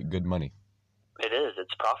 I make good money. It is.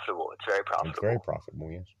 It's profitable. It's very profitable. It's very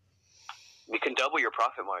profitable, yes. You can double your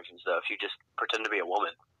profit margins, though, if you just pretend to be a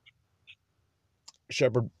woman.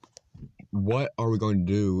 Shepard, what are we going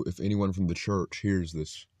to do if anyone from the church hears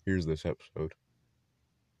this episode?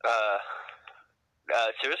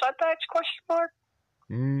 Suicide patch, question mark?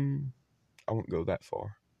 I won't go that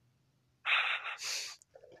far.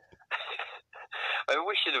 Maybe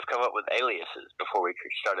we should have come up with aliases before we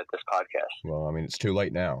started this podcast. Well, I mean, it's too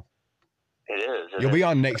late now. It is. You'll be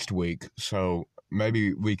on next week, so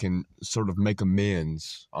maybe we can sort of make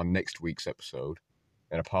amends on next week's episode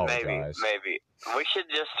and apologize. Maybe. We should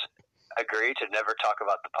just agree to never talk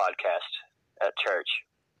about the podcast at church.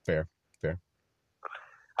 Fair.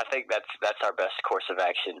 I think that's our best course of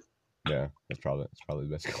action. Yeah, that's probably the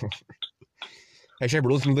best course. Hey,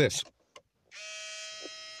 Shepard, listen to this.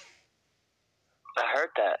 I heard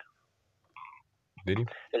that. Did you?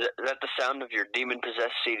 Is that the sound of your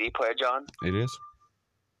demon-possessed CD player, John? It is.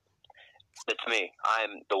 It's me.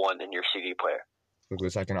 I'm the one in your CD player. Look at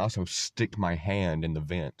this. I can also stick my hand in the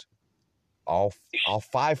vent. All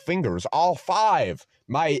 5 fingers. All 5.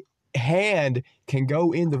 My hand can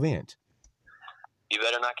go in the vent. You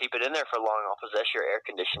better not keep it in there for long. I'll possess your air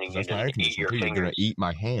conditioning unit and eat your fingers. You're gonna eat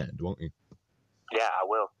my hand, won't you? Yeah, I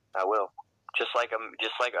will. Just like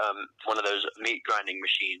one of those meat grinding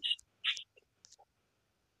machines.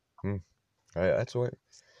 That's the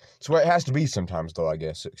way it has to be sometimes, though. I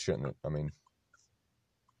guess it shouldn't. I mean,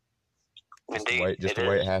 indeed, the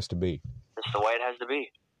way it has to be. It's the way it has to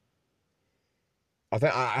be. I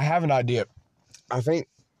have an idea. I think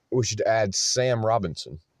we should add Sam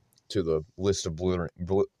Robinson to the list of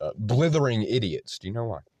blithering idiots. Do you know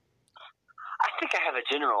why? I think I have a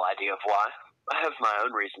general idea of why. I have my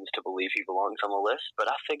own reasons to believe he belongs on the list, but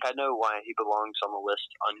I think I know why he belongs on the list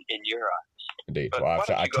in your eyes. Indeed. Well,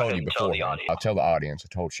 I told you beforehand. I'll tell the audience.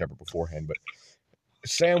 I told Shepard beforehand, but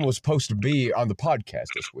Sam was supposed to be on the podcast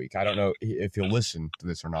this week. I don't know if he'll listen to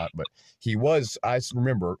this or not, but he was. I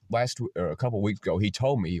remember a couple of weeks ago, he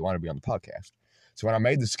told me he wanted to be on the podcast. So when I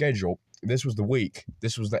made the schedule, this was the week.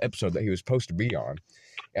 This was the episode that he was supposed to be on.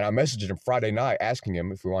 And I messaged him Friday night asking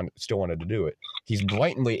him if we still wanted to do it. He's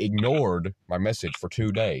blatantly ignored my message for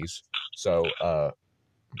 2 days. So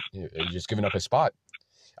he's just given up his spot.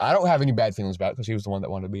 I don't have any bad feelings about it because he was the one that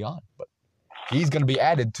wanted to be on. But he's going to be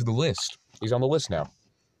added to the list. He's on the list now.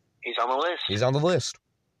 He's on the list. He's on the list.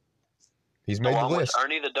 He's made the list. Along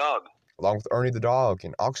with Ernie the dog. Along with Ernie the dog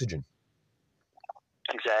and Oxygen.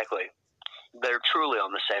 Exactly. They're truly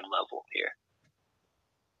on the same level here.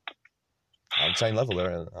 On the same level.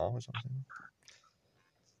 They're always on the same level.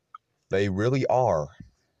 They really are.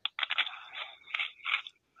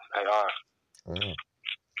 They are. Yeah.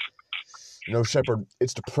 You know, Shepard,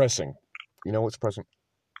 it's depressing. You know what's depressing?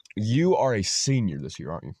 You are a senior this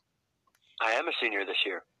year, aren't you? I am a senior this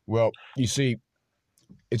year. Well, you see,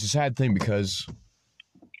 it's a sad thing because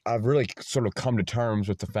I've really sort of come to terms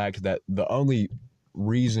with the fact that the only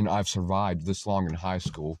reason I've survived this long in high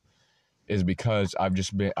school is because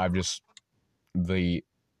the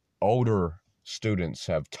older students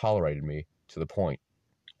have tolerated me to the point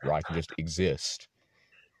where I can just exist.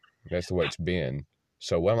 That's the way it's been.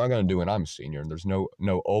 So what am I going to do when I'm a senior and there's no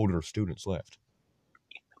older students left?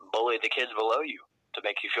 Bully the kids below you to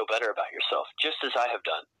make you feel better about yourself, just as I have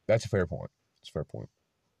done. That's a fair point. It's a fair point.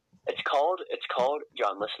 It's called,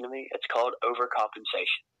 John, listen to me. It's called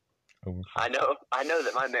overcompensation. I know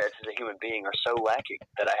that my merits as a human being are so lacking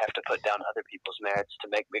that I have to put down other people's merits to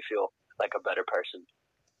make me feel like a better person.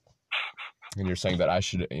 And you're saying that I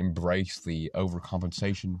should embrace the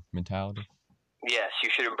overcompensation mentality? Yes, you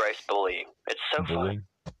should embrace bullying. It's so bullying?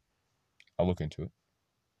 Fun. I'll look into it.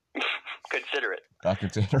 Consider it. I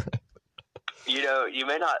consider it. You know, you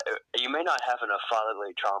may not have enough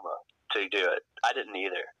fatherly trauma to do it. I didn't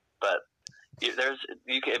either, but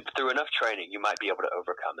through enough training, you might be able to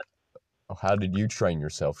overcome it. Oh, how did you train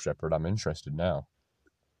yourself, Shepard? I'm interested now.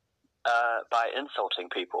 By insulting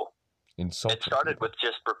people. It started with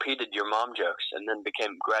just repeated your mom jokes, and then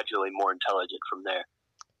became gradually more intelligent from there.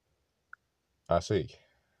 I see.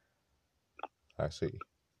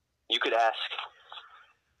 You could ask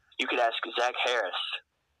Zach Harris.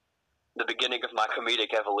 The beginning of my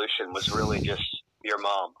comedic evolution was really just your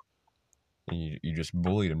mom. And you just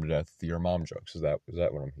bullied him to death with your mom jokes. Is that what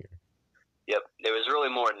I'm hearing? Yep. It was really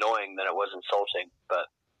more annoying than it was insulting, but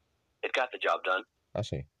it got the job done. I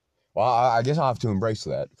see. Well, I guess I'll have to embrace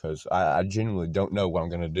that because I genuinely don't know what I'm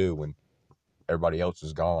going to do when everybody else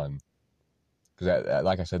is gone. Because,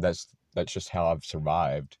 like I said, that's just how I've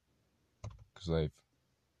survived. Because they've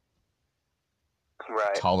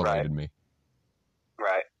tolerated me.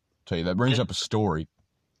 Right. Tell you, that brings up a story.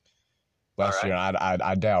 Last year,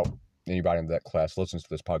 I doubt anybody in that class listens to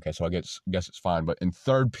this podcast, so I guess it's fine. But in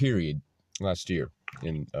third period last year,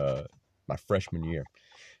 in my freshman year,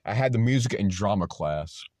 I had the music and drama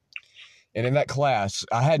class. And in that class,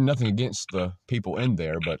 I had nothing against the people in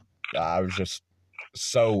there, but I was just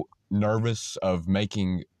so nervous of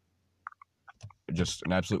making just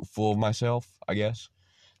an absolute fool of myself, I guess,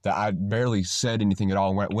 that I barely said anything at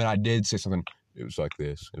all. When I did say something, it was like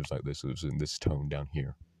this. It was like this. It was in this tone down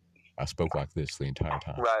here. I spoke like this the entire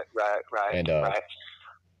time. Right. And I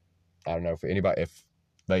don't know if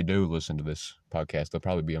they do listen to this podcast, they'll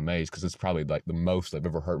probably be amazed because it's probably like the most they've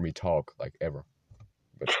ever heard me talk, like ever.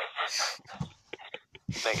 But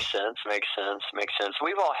Makes sense.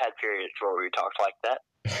 We've all had periods where we talked like that,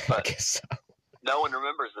 but I guess so. No one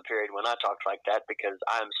remembers the period when I talked like that because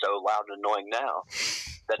I'm so loud and annoying now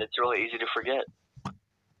that it's really easy to forget.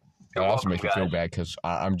 That also makes me feel bad because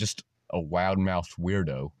I'm just a loud-mouthed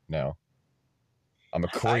weirdo now. I'm a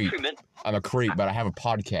creep. But I have a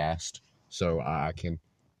podcast, so I can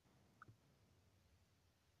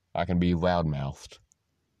be loud-mouthed.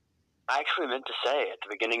 I actually meant to say at the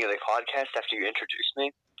beginning of the podcast after you introduced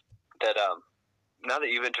me that now that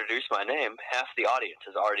you've introduced my name, half the audience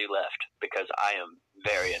has already left because I am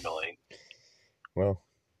very annoying. Well,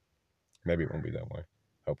 maybe it won't be that way.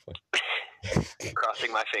 Hopefully.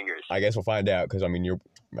 Crossing my fingers. I guess we'll find out because, I mean, you're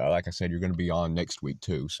like I said, you're going to be on next week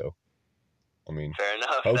too, so, I mean. Fair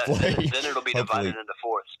enough. Hopefully. Then it'll be divided into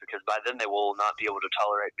fourths because by then they will not be able to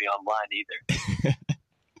tolerate me online either.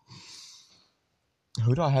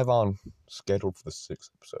 Who do I have on scheduled for the 6th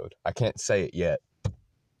episode? I can't say it yet.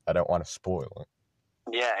 I don't want to spoil it.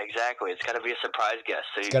 Yeah, exactly. It's got to be a surprise guest.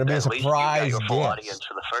 So it's got to be a surprise guest. At least you got your full audience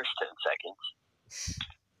for the first 10 seconds.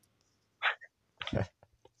 Yeah.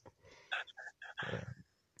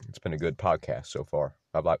 It's been a good podcast so far.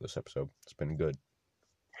 I've liked this episode. It's been good.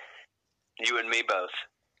 You and me both.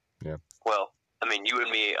 Yeah. Well, I mean, you and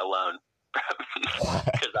me alone.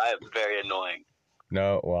 Because I am very annoying.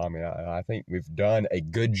 No, well, I mean, I think we've done a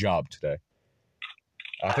good job today.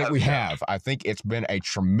 I think we have. I think it's been a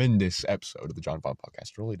tremendous episode of the John Vaughn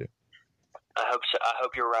podcast. I really do. I hope so. I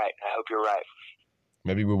hope you're right.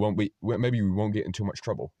 Maybe we won't get in too much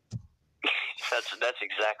trouble. That's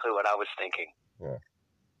exactly what I was thinking. Yeah.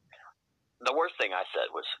 The worst thing I said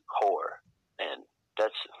was whore, and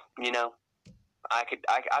that's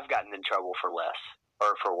I've gotten in trouble for less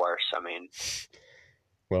or for worse. I mean.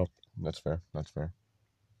 Well, that's fair.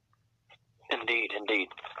 Indeed.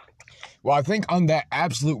 Well, I think on that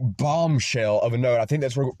absolute bombshell of a note, I think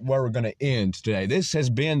that's where we're going to end today. This has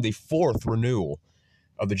been the 4th renewal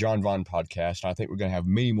of the John Vaughn podcast. I think we're going to have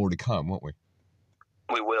many more to come, won't we?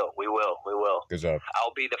 We will. Because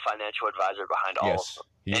I'll be the financial advisor behind all of them.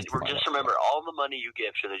 And just remember, all the money you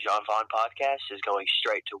give to the John Vaughn podcast is going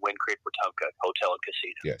straight to Wind Creek Wetumpka Hotel and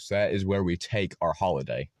Casino. Yes, that is where we take our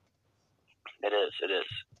holiday. It is.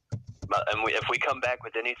 And if we come back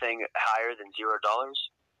with anything higher than $0,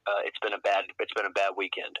 it's been a bad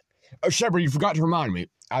weekend. Oh, Shepard, you forgot to remind me.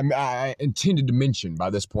 I intended to mention by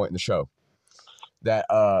this point in the show that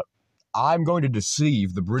I'm going to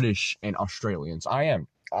deceive the British and Australians. I am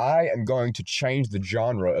going to change the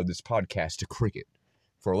genre of this podcast to cricket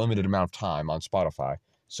for a limited amount of time on Spotify.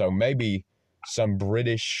 So maybe some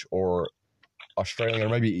British or Australian or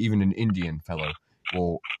maybe even an Indian fellow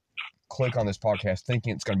will click on this podcast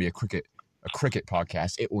thinking it's going to be a cricket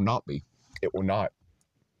podcast. It will not be. It will not.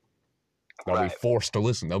 They'll be forced to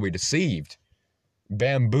listen. They'll be deceived,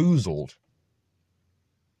 bamboozled.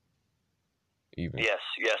 Even. Yes.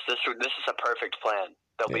 This is a perfect plan.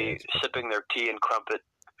 They'll be sipping their tea and crumpet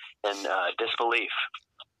in disbelief.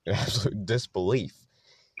 Absolute disbelief.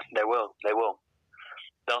 They will.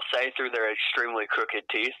 They'll say through their extremely crooked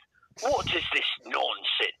teeth, "What is this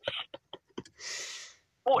nonsense?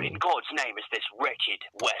 What in God's name is this wretched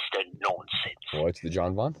Western nonsense?" Well, it's the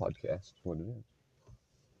John Vaughn podcast. That's what it is.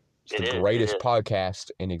 It's the greatest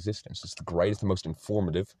podcast in existence. It's the greatest and most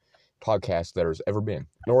informative podcast there has ever been,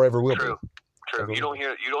 nor ever will be. True. You don't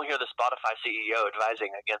hear the Spotify CEO advising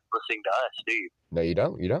against listening to us, do you? No, you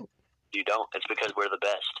don't. You don't. It's because we're the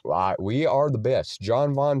best. Well, we are the best.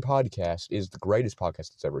 John Vaughn podcast is the greatest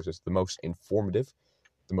podcast that's ever existed. It's the most informative,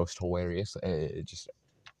 the most hilarious. It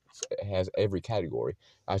has every category.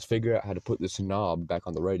 I had to figure out how to put this knob back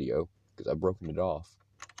on the radio because I've broken it off.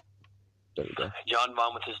 There we go. John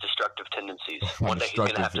Vaughn with his destructive tendencies. One day he's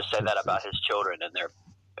going to have to say that about his children and their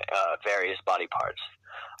various body parts.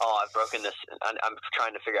 Oh, I've broken this. I'm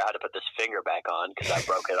trying to figure out how to put this finger back on because I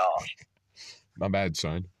broke it off. My bad,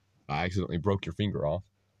 son. I accidentally broke your finger off.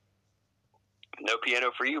 No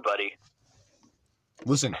piano for you, buddy.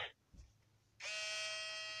 Listen.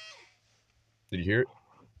 Did you hear it?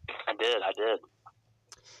 I did.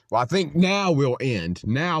 Well, I think now we'll end.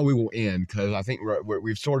 Now we will end because I think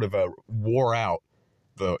we've sort of wore out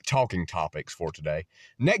the talking topics for today.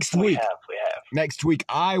 Next week, Next week,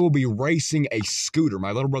 I will be racing a scooter,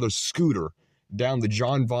 my little brother's scooter, down the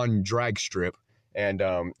John Vaughn drag strip, and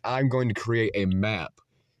I'm going to create a map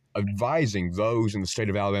advising those in the state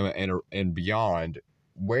of Alabama and beyond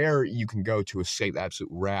where you can go to escape the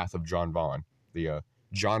absolute wrath of John Vaughn, the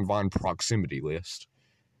John Vaughn proximity list.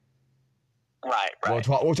 Right.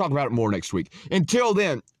 We'll talk about it more next week. Until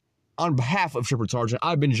then, on behalf of Shepard Sargent,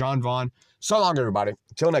 I've been John Vaughn. So long, everybody.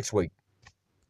 Until next week.